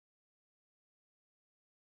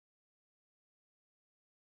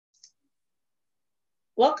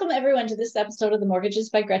Welcome everyone to this episode of the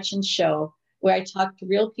Mortgages by Gretchen show, where I talk to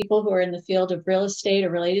real people who are in the field of real estate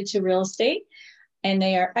or related to real estate, and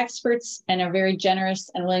they are experts and are very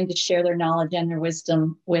generous and willing to share their knowledge and their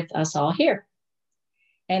wisdom with us all here.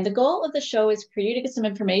 And the goal of the show is for you to get some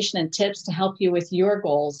information and tips to help you with your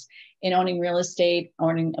goals in owning real estate,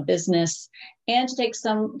 owning a business, and to take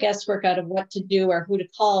some guesswork out of what to do or who to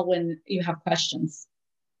call when you have questions.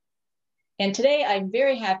 And today I'm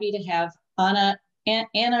very happy to have Anna can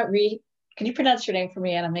you pronounce your name for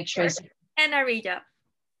me, Anna? Make sure I say Anna Rejab.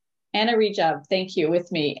 Anna Rejab, thank you,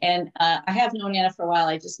 with me. And I have known Anna for a while.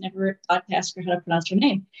 I just never thought to ask her how to pronounce her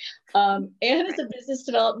name. Anna is a business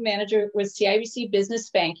development manager with CIBC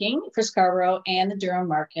Business Banking for Scarborough and the Durham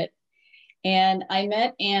Market. And I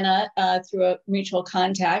met Anna through a mutual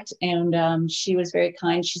contact, and she was very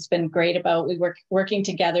kind. She's been great about working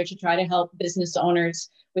together to try to help business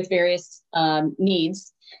owners with various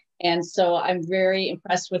needs. And so I'm very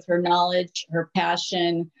impressed with her knowledge, her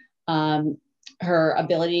passion, her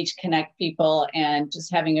ability to connect people, and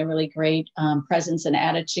just having a really great presence and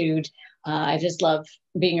attitude. I just love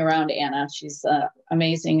being around Anna. She's an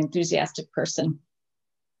amazing, enthusiastic person.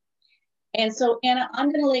 And so, Anna,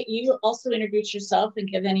 I'm going to let you also introduce yourself and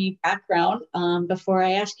give any background before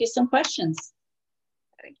I ask you some questions.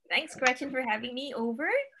 Thanks, Gretchen, for having me over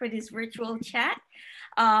for this virtual chat.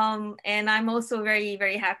 And I'm also very,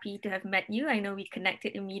 very happy to have met you. I know we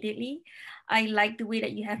connected immediately. I like the way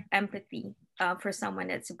that you have empathy for someone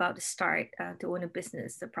that's about to start to own a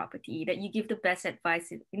business, a property, that you give the best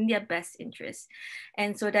advice in their best interest.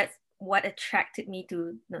 And so that's what attracted me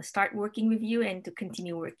to start working with you and to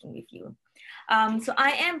continue working with you. So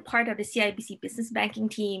I am part of the CIBC Business Banking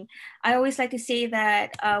team. I always like to say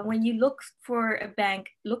that when you look for a bank,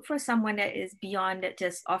 look for someone that is beyond that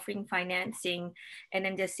just offering financing and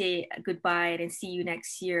then just say goodbye and then see you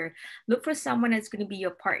next year. Look for someone that's going to be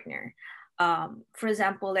your partner. For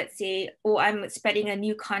example, let's say, oh, I'm expecting a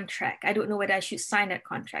new contract. I don't know whether I should sign that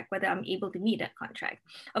contract, whether I'm able to meet that contract.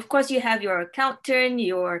 Of course, you have your accountant,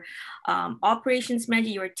 your operations manager,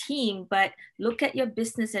 your team, but look at your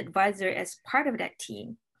business advisor as part of that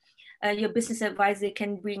team. Your business advisor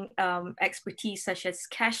can bring expertise such as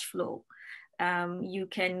cash flow. You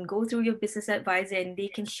can go through your business advisor and they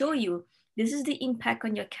can show you, this is the impact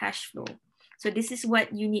on your cash flow. So this is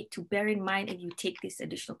what you need to bear in mind if you take this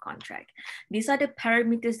additional contract. These are the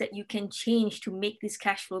parameters that you can change to make this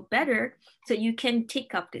cash flow better so you can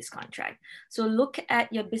take up this contract. So look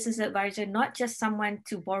at your business advisor, not just someone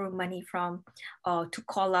to borrow money from or to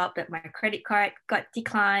call up that my credit card got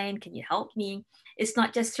declined, can you help me? It's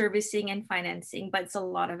not just servicing and financing, but it's a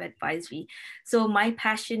lot of advisory. So my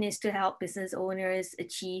passion is to help business owners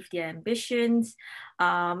achieve their ambitions.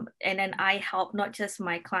 And then I help not just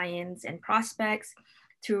my clients and prospects.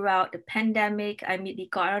 Throughout the pandemic, I immediately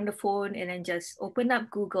got on the phone and then just opened up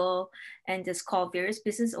Google and just call various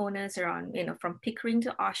business owners around, from Pickering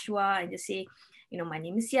to Oshawa, and just say, my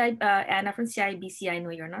name is Anna from CIBC. I know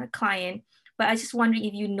you're not a client, but I just wondering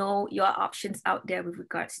if you know your options out there with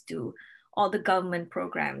regards to all the government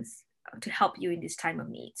programs to help you in this time of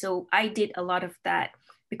need. So I did a lot of that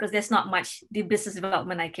because there's not much the business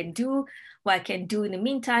development I can do. What I can do in the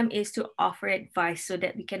meantime is to offer advice so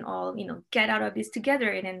that we can all, get out of this together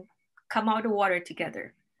and then come out of the water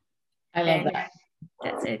together. I love that.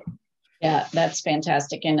 That's it. Yeah, that's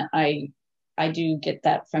fantastic. And I do get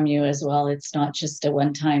that from you as well. It's not just a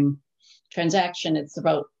one-time transaction. It's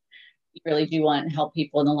about, you really do want to help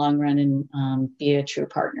people in the long run and be a true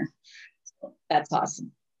partner. So that's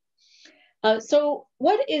awesome. So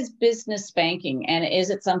what is business banking, and is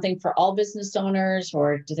it something for all business owners,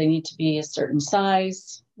 or do they need to be a certain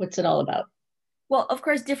size? What's it all about? Well, of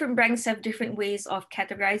course, different banks have different ways of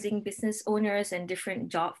categorizing business owners and different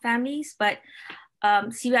job families, but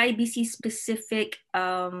CIBC specific,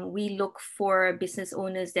 we look for business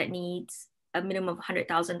owners that needs a minimum of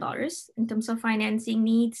 $100,000 in terms of financing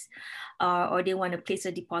needs, or they want to place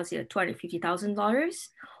a deposit of $250,000,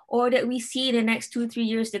 or that we see in the next 2-3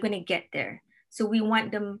 years, they're going to get there. So we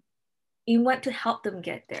want to help them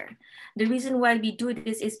get there. The reason why we do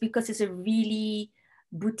this is because it's a really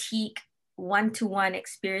boutique one-to-one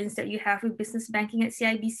experience that you have with business banking at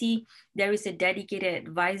CIBC. There is a dedicated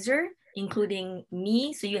advisor, including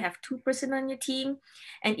me. So you have 2 person on your team,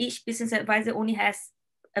 and each business advisor only has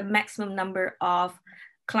a maximum number of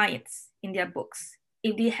clients in their books.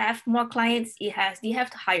 If they have more clients, they have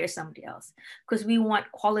to hire somebody else because we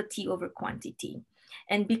want quality over quantity.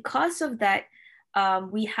 And because of that,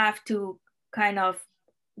 we have to kind of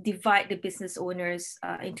divide the business owners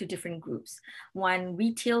into different groups. One,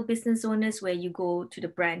 retail business owners, where you go to the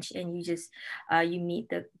branch and you just, you meet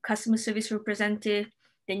the customer service representative.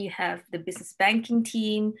 Then you have the business banking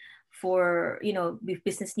team for, with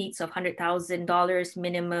business needs of $100,000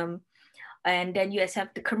 minimum. And then you guys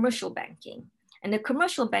have the commercial banking. And the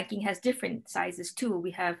commercial banking has different sizes too.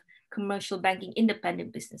 We have commercial banking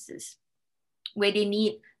independent businesses where they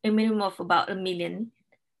need a minimum of about $1 million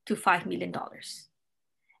to $5 million.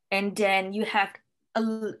 And then you have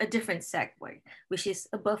a different segment, which is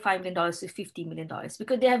above $5 million to $50 million,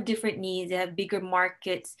 because they have different needs, they have bigger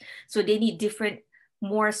markets. So they need different,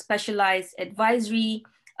 more specialized advisory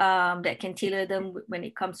that can tailor them when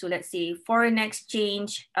it comes to, let's say, foreign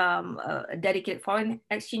exchange, a dedicated foreign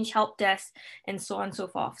exchange help desk, and so on and so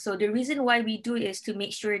forth. So the reason why we do is to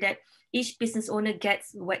make sure that each business owner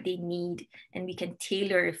gets what they need and we can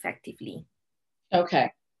tailor effectively.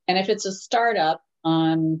 Okay. And if it's a startup,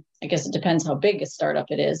 I guess it depends how big a startup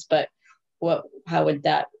it is, but how would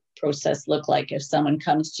that process look like if someone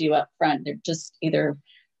comes to you up front? They're just either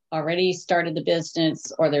already started the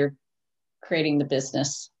business or they're creating the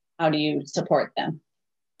business. How do you support them?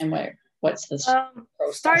 And what's the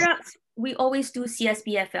process? Startups, we always do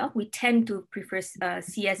CSBFL. We tend to prefer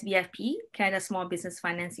CSBFP, Canada Small Business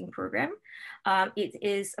Financing Program. It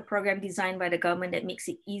is a program designed by the government that makes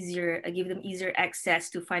it easier, give them easier access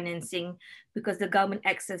to financing, because the government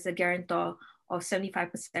acts as a guarantor of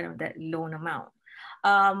 75% of that loan amount.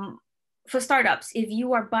 For startups, if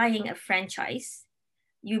you are buying a franchise,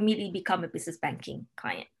 you immediately become a business banking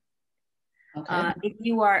client. Okay. If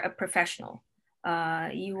you are a professional,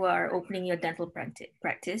 you are opening your dental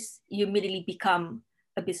practice, you immediately become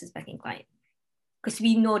a business banking client, because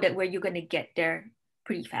we know that where you're going to get there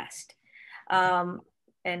pretty fast.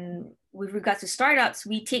 And with regards to startups,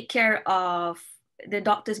 we take care of the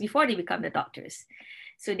doctors before they become the doctors.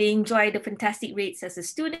 So they enjoy the fantastic rates as a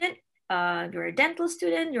student. You're a dental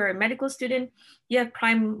student, you're a medical student, you have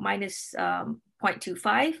prime minus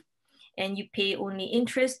 0.25, and you pay only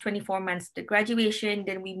interest 24 months to graduation.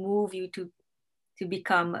 Then we move you to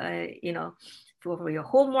become, for your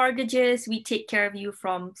home mortgages. We take care of you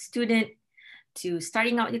from student to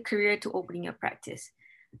starting out your career to opening your practice.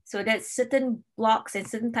 So that certain blocks and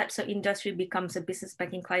certain types of industry becomes a business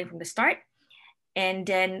banking client from the start. And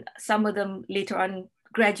then some of them later on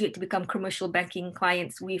graduate to become commercial banking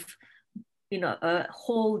clients with, a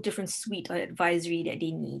whole different suite of advisory that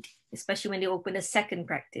they need, especially when they open a second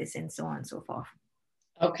practice and so on and so forth.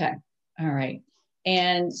 Okay. All right.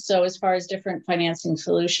 And so as far as different financing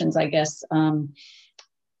solutions, I guess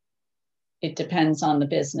it depends on the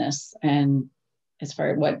business and as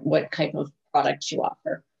far as what type of products you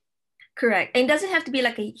offer. Correct. And it doesn't have to be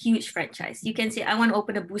like a huge franchise. You can say, I want to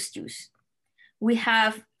open a Boost Juice. We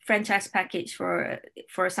have franchise package for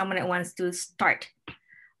someone that wants to start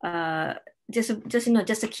just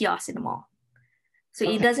a kiosk in the mall. So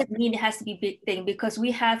okay. It doesn't mean it has to be a big thing, because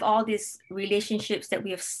we have all these relationships that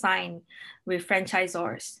we have signed with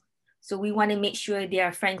franchisors. So we want to make sure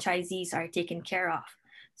their franchisees are taken care of.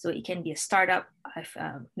 So it can be a startup. I've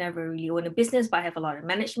never really owned a business, but I have a lot of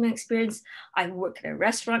management experience. I've worked at a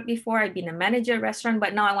restaurant before. I've been a manager at a restaurant,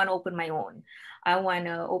 but now I want to open my own. I want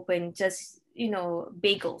to open just,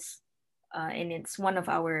 bagels. And it's one of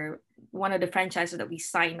the franchises that we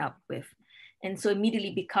sign up with. And so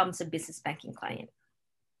immediately becomes a business banking client.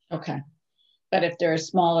 Okay. But if they're a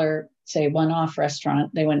smaller, say, one-off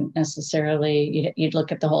restaurant, they wouldn't necessarily, you'd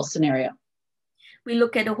look at the whole scenario. We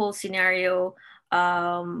look at the whole scenario,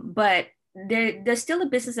 but there's still a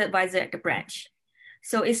business advisor at the branch.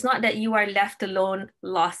 So it's not that you are left alone,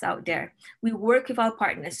 lost out there. We work with our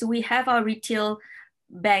partners. So we have our retail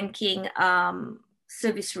banking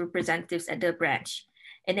service representatives at the branch.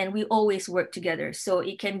 And then we always work together. So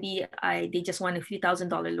it can be, they just want a few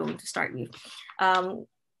 $1,000 loan to start with.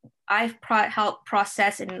 I've helped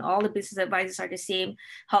process, and all the business advisors are the same,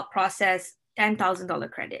 help process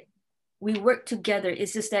 $10,000 credit. We work together.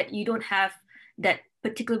 It's just that you don't have that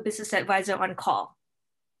particular business advisor on call.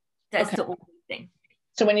 That's okay. The only thing.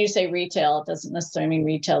 So when you say retail, it doesn't necessarily mean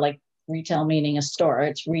retail, like retail meaning a store.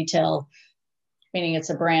 It's retail meaning it's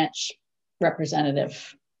a branch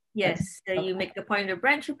representative. Yes, so you make the point of the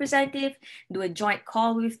branch representative, do a joint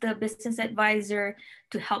call with the business advisor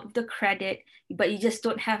to help the credit, but you just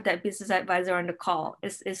don't have that business advisor on the call.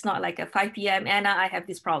 It's not like a 5 p.m. Anna, I have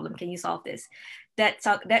this problem. Can you solve this?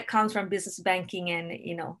 That comes from business banking, and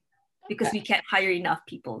because we can't hire enough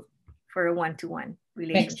people for a one-to-one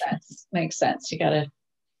relationship. Makes sense. You got to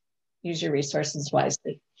use your resources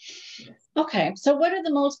wisely. Yes. Okay. So what are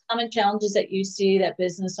the most common challenges that you see that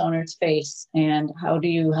business owners face, and how do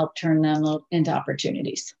you help turn them into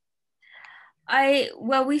opportunities? We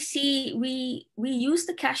use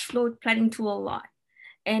the cash flow planning tool a lot.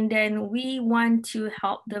 And then we want to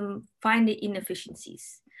help them find the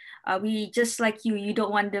inefficiencies. We just like you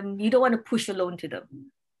don't want to push a loan to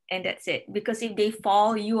them. And that's it. Because if they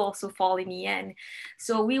fall, you also fall in the end.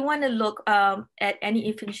 So we want to look at any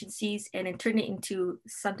inefficiencies and then turn it into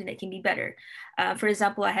something that can be better. For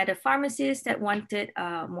example, I had a pharmacist that wanted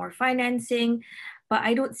more financing, but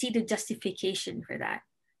I don't see the justification for that.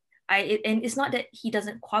 And it's not that he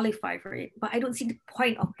doesn't qualify for it, but I don't see the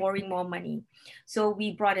point of borrowing more money. So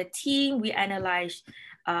we brought a team, we analyzed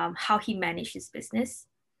how he managed his business,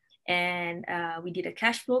 and we did a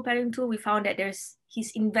cash flow planning tool. We found that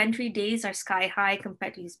his inventory days are sky high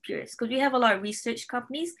compared to his peers, because we have a lot of research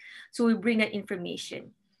companies, so we bring that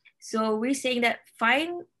information. So we're saying that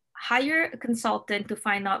hire a consultant to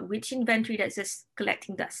find out which inventory that's just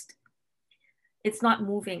collecting dust. It's not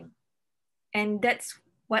moving, and that's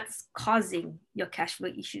what's causing your cash flow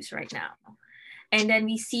issues right now. And then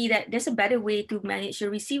we see that there's a better way to manage your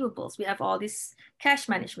receivables. We have all these cash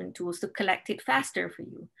management tools to collect it faster for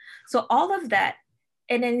you. So all of that,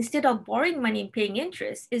 and then instead of borrowing money and paying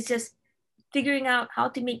interest, is just figuring out how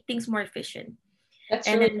to make things more efficient. That's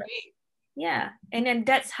really great. Yeah, and then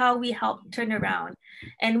that's how we help turn around.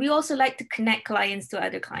 And we also like to connect clients to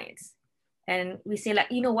other clients. And we say like,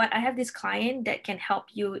 you know what, I have this client that can help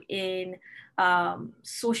you in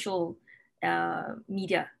social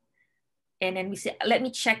media. And then we say, let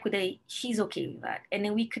me check with she's okay with that. And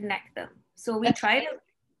then we connect them. So we try to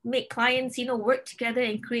make clients, work together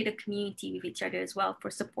and create a community with each other as well for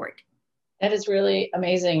support. That is really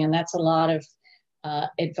amazing. And that's a lot of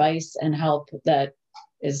advice and help that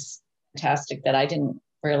is fantastic that I didn't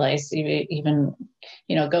realize even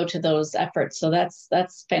go to those efforts. So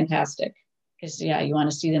that's fantastic. Because you want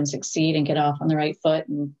to see them succeed and get off on the right foot,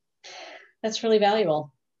 and that's really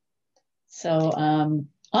valuable. So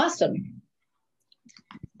awesome.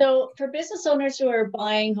 So for business owners who are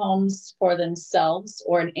buying homes for themselves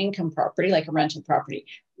or an income property, like a rental property,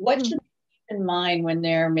 what should they keep in mind when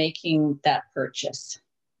they're making that purchase?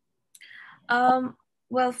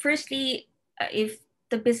 Well, firstly, if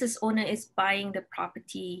the business owner is buying the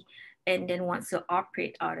property and then wants to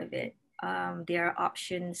operate out of it, there are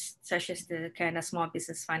options such as the Canada Small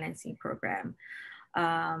Business Financing Program.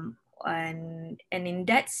 And in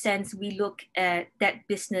that sense, we look at that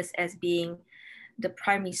business as being the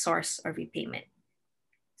primary source of repayment.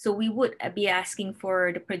 So we would be asking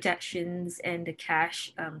for the projections and the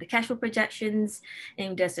cash flow projections,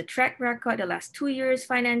 and there's a track record, the last 2 years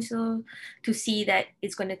financial, to see that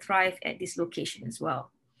it's going to thrive at this location as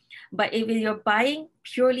well. But if you're buying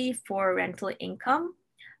purely for rental income,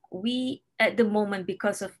 we, at the moment,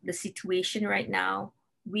 because of the situation right now,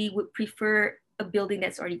 we would prefer a building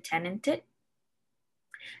that's already tenanted.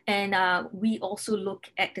 And we also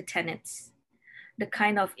look at the tenants, the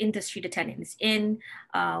kind of industry the tenant is in,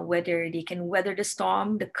 whether they can weather the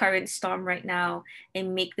storm, the current storm right now,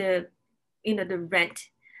 and make the rent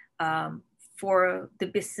for the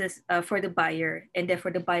business, for the buyer, and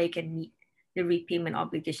therefore the buyer can meet the repayment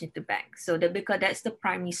obligation to the bank. So because that's the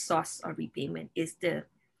primary source of repayment is the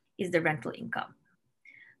rental income.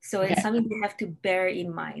 So it's something you have to bear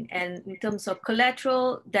in mind. And in terms of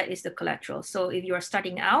collateral, that is the collateral. So if you are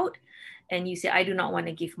starting out and you say, I do not want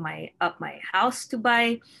to give up my house to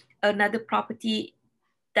buy another property,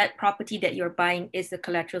 that property that you're buying is the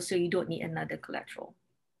collateral, so you don't need another collateral.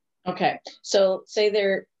 Okay. So say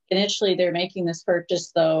they're making this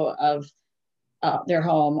purchase though of their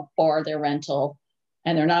home or their rental,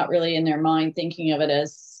 and they're not really in their mind thinking of it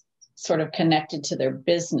as sort of connected to their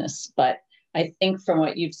business. But I think from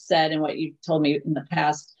what you've said and what you've told me in the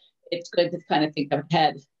past, it's good to kind of think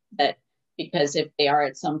ahead, that because if they are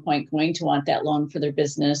at some point going to want that loan for their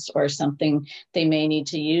business or something, they may need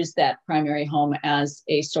to use that primary home as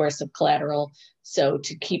a source of collateral. So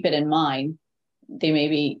to keep it in mind, they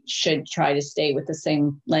maybe should try to stay with the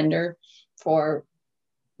same lender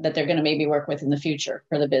that they're going to maybe work with in the future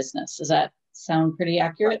for the business. Does that sound pretty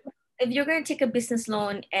accurate? If you're going to take a business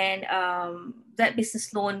loan, and that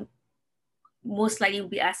business loan most likely will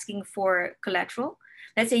be asking for collateral.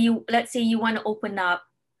 Let's say you want to open up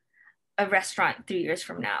a restaurant 3 years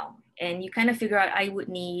from now, and you kind of figure out I would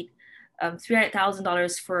need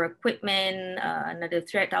 $300,000 for equipment, another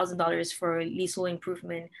 $300,000 for leasehold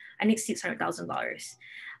improvement. I need $600,000.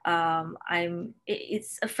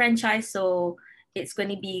 It's a franchise, so it's going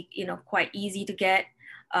to be quite easy to get,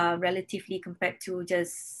 relatively compared to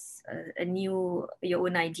just your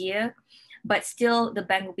own idea. But still, the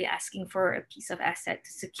bank will be asking for a piece of asset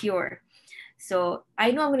to secure. So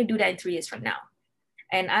I know I'm going to do that in 3 years from now.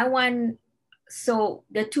 And so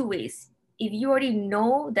there are two ways. If you already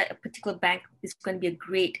know that a particular bank is going to be a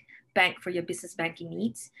great bank for your business banking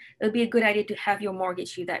needs, it'll be a good idea to have your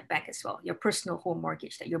mortgage through that bank as well, your personal home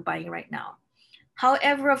mortgage that you're buying right now.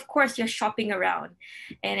 However, of course, you're shopping around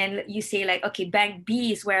and then you say like, okay, bank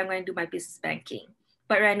B is where I'm going to do my business banking.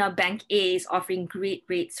 But right now, bank A is offering great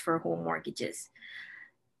rates for home mortgages.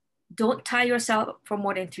 Don't tie yourself for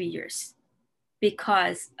more than 3 years,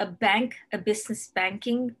 because a business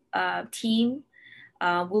banking team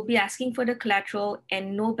will be asking for the collateral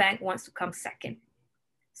and no bank wants to come second.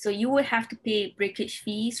 So you would have to pay breakage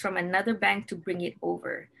fees from another bank to bring it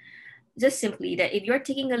over. Just simply that if you're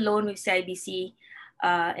taking a loan with CIBC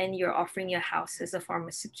and you're offering your house as a form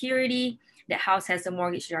of security, the house has a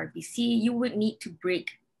mortgage to RBC, you would need to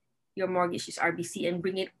break your mortgage to RBC and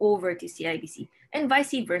bring it over to CIBC, and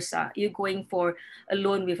vice versa. You're going for a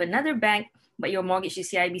loan with another bank, but your mortgage is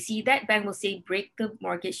CIBC, that bank will say break the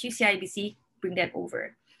mortgage to CIBC, bring that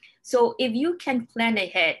over. So if you can plan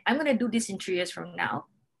ahead, I'm going to do this in 3 years from now.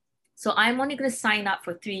 So I'm only going to sign up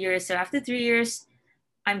for 3 years. So after 3 years,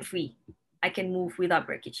 I'm free. I can move without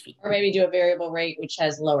breakage fee. Or maybe do a variable rate, which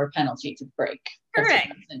has lower penalty to break.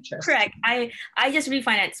 Correct. Correct. I just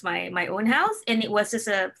refinanced my own house and it was just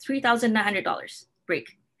a $3,900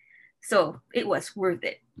 break. So it was worth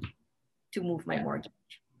it to move my mortgage.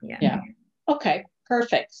 Yeah. Yeah. Okay.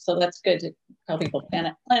 Perfect. So that's good to tell people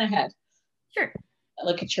plan ahead. Sure.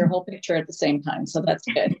 Look at your whole picture at the same time. So that's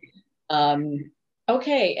good.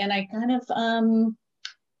 Okay. And I kind of,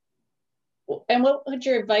 and what would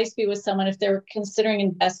your advice be with someone if they're considering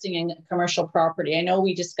investing in commercial property? I know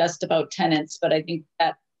we discussed about tenants, but I think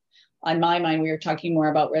that on my mind, we were talking more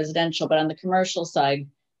about residential, but on the commercial side,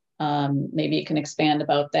 maybe you can expand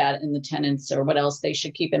about that in the tenants or what else they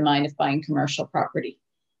should keep in mind if buying commercial property.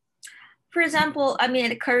 For example, I mean, at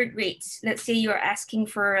the current rates, let's say you're asking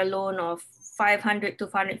for a loan of $500,000 to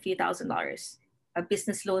 $550,000, a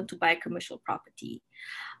business loan to buy commercial property.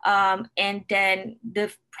 And then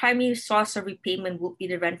the primary source of repayment will be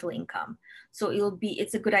the rental income. So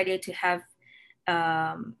it's a good idea to have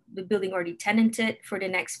the building already tenanted for the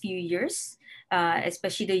next few years,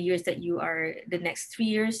 especially the years that you are the next 3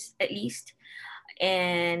 years at least.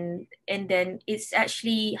 And then it's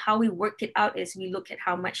actually how we work it out is we look at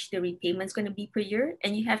how much the repayment is going to be per year,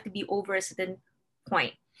 and you have to be over a certain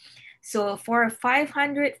point. So for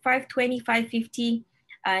 500, 520, 550,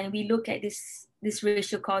 and we look at this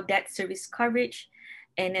ratio called debt service coverage.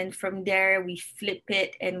 And then from there, we flip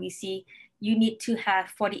it and we see you need to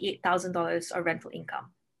have $48,000 of rental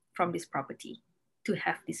income from this property to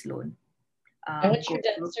have this loan. And what's your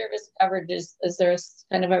debt service coverage? Is there a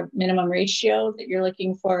kind of a minimum ratio that you're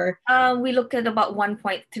looking for? We look at about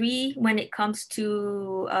 1.3 when it comes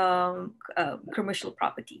to commercial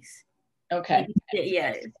properties. Okay.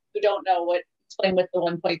 Yeah. You don't know explain what the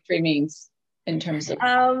 1.3 means in terms of.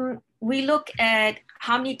 We look at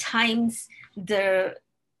how many times the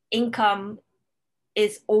income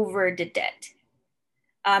is over the debt.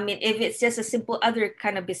 I mean, if it's just a simple other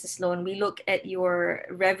kind of business loan, we look at your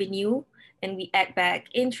revenue and we add back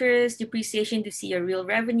interest, depreciation to see your real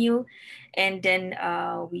revenue. And then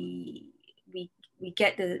we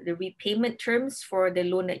get the repayment terms for the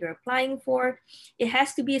loan that you're applying for. It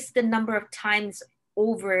has to be the number of times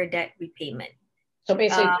over that repayment. So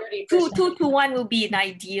basically 30%. 2 to 1 will be an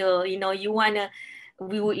ideal. You know,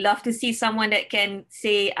 we would love to see someone that can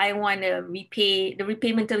say, I want to repay, the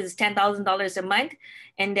repayment term is $10,000 a month,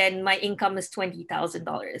 and then my income is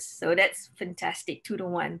 $20,000. So that's fantastic, 2 to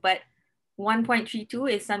 1. But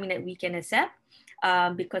 1.32 is something that we can accept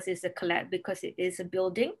because it is a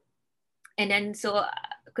building. And then so,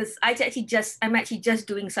 because I'm actually just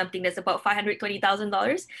doing something that's about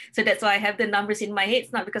 $520,000. So that's why I have the numbers in my head.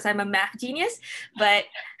 It's not because I'm a math genius, but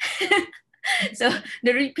so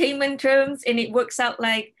the repayment terms, and it works out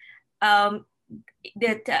like the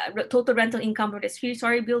total rental income for this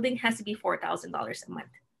 3-story building has to be $4,000 a month,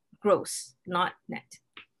 gross, not net.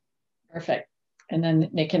 Perfect. And then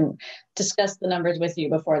they can discuss the numbers with you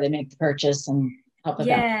before they make the purchase and help with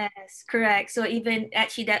that. Yes, correct. So even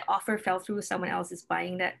actually that offer fell through. Someone else is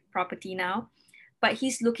buying that property now, but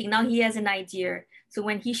he's looking now. He has an idea. So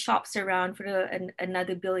when he shops around for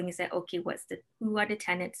another building, he said, okay, who are the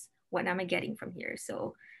tenants? What am I getting from here?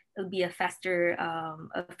 So it'll be a faster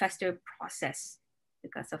process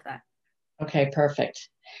because of that. Okay, perfect.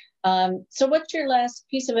 So what's your last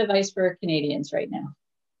piece of advice for Canadians right now?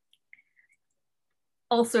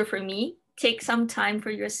 Also for me, take some time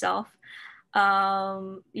for yourself.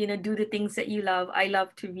 Do the things that you love. I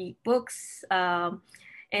love to read books. And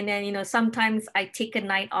then, sometimes I take a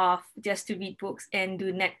night off just to read books and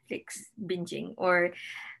do Netflix binging. Or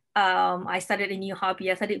I started a new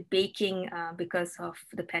hobby. I started baking because of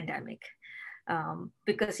the pandemic.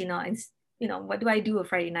 Because, what do I do a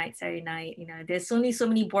Friday night, Saturday night? There's only so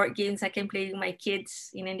many board games I can play with my kids.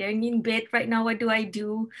 They're in bed right now. What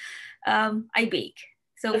do? I bake.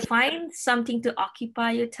 So find something to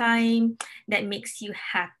occupy your time that makes you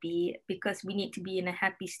happy, because we need to be in a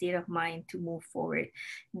happy state of mind to move forward.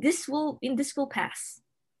 This will pass.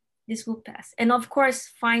 This will pass. And of course,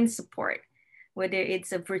 find support, whether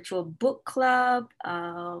it's a virtual book club,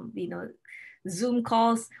 Zoom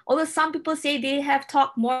calls. Although some people say they have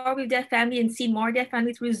talked more with their family and seen more of their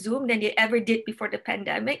family through Zoom than they ever did before the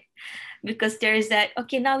pandemic, because there's that,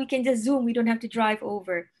 okay, now we can just Zoom, we don't have to drive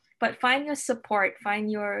over. But find your support,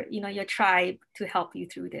 find your tribe to help you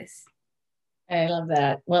through this. I love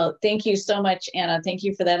that. Well, thank you so much, Anna. Thank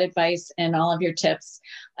you for that advice and all of your tips.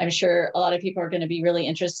 I'm sure a lot of people are going to be really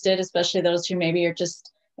interested, especially those who maybe are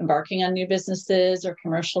just embarking on new businesses or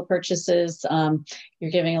commercial purchases.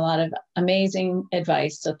 You're giving a lot of amazing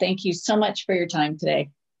advice. So thank you so much for your time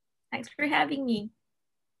today. Thanks for having me.